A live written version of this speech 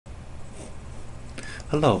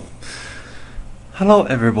Hello. Hello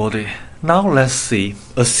everybody. Now let's see.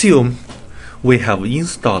 Assume we have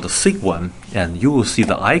installed Sigwin and you will see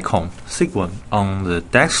the icon Sigwin on the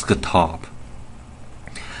desktop.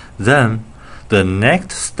 Then the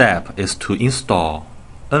next step is to install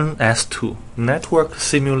ns2 Network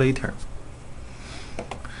Simulator.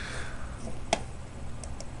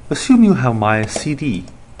 Assume you have my CD.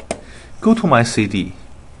 Go to my CD.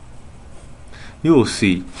 You will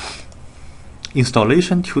see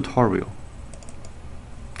installation tutorial.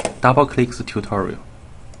 Double click the tutorial.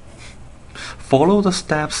 Follow the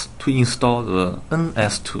steps to install the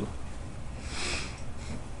ns2.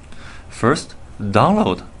 First,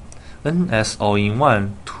 download ns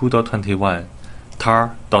all-in-one 2.21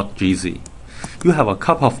 tar.gz. You have a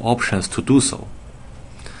couple of options to do so.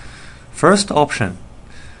 First option,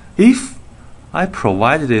 if I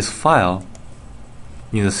provide this file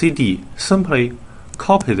in the CD, simply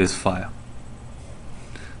copy this file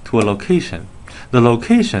to a location. The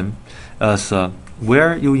location is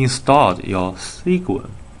where you installed your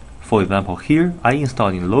Sigwin. For example, here I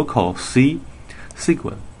installed in local C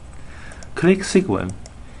Sigwin. Click Sigwin.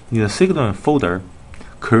 In the Sigwin folder,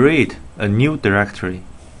 create a new directory,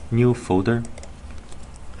 new folder.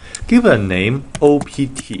 Give a name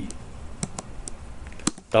OPT.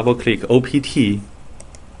 Double click OPT.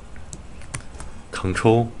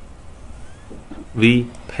 Control V,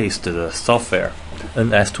 paste the software,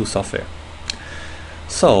 ns2 software.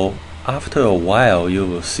 So after a while you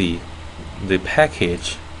will see the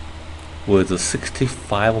package with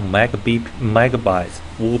 65 megabytes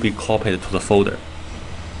will be copied to the folder.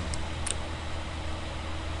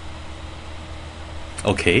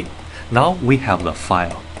 Okay, now we have the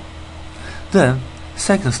file. Then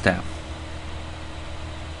second step,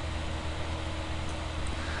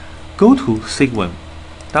 go to Sigwin,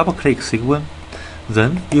 double click Sigwin,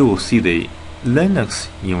 then you will see the Linux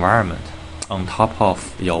environment on top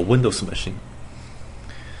of your Windows machine.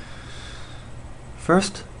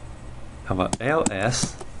 First, have a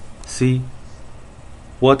ls, see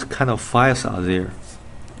what kind of files are there,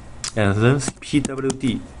 and then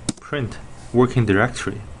pwd, print working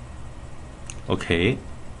directory. Okay,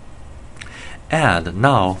 and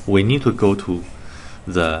now we need to go to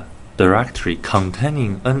the directory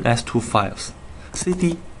containing ns2 files,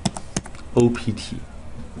 cd opt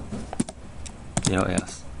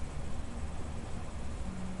ls.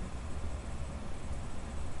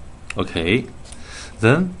 Okay,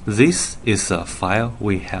 then this is a file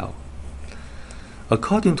we have.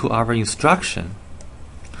 According to our instruction,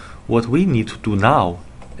 what we need to do now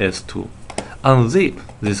is to unzip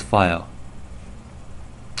this file.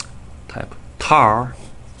 Type tar,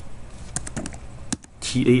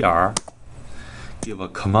 tar, give a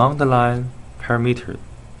command line parameter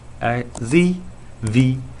zvxf,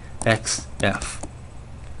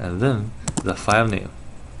 and then the file name.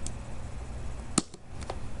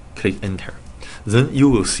 Click enter. Then you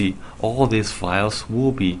will see all these files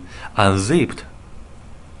will be unzipped.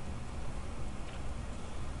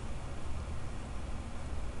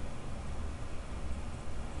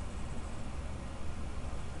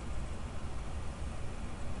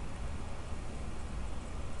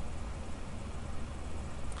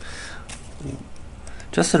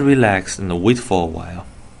 Just relax and wait for a while.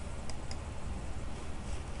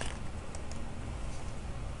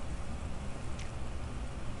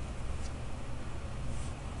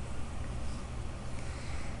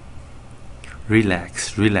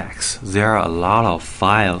 Relax, relax. There are a lot of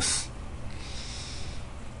files.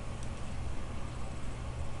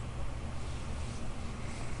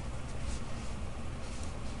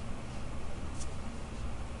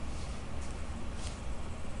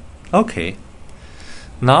 Okay.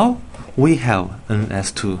 Now we have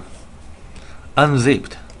ns2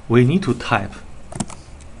 unzipped. We need to type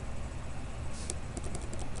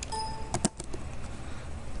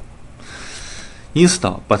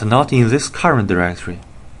install, but not in this current directory.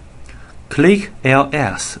 Click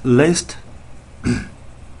ls, list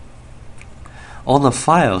all the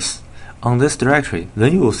files on this directory.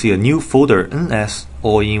 Then you will see a new folder, ns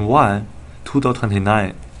all-in-one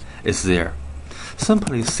 2.29 is there.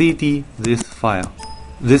 Simply cd this file,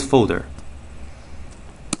 this folder,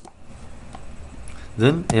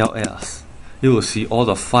 then ls. You will see all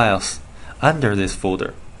the files under this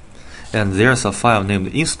folder, and there's a file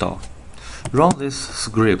named install. Run this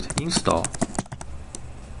script install,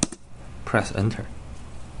 press enter.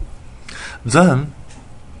 Then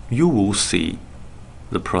you will see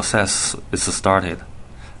the process is started.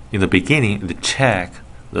 In the beginning, it check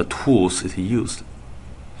the tools it used.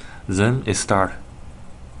 Then it start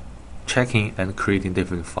checking and creating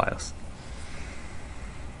different files.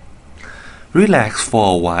 Relax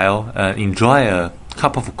for a while and enjoy a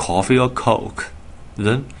cup of coffee or Coke.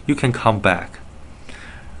 Then you can come back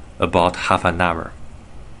about half an hour.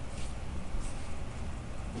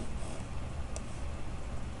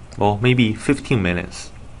 Or maybe 15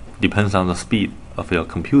 minutes. Depends on the speed of your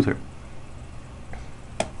computer.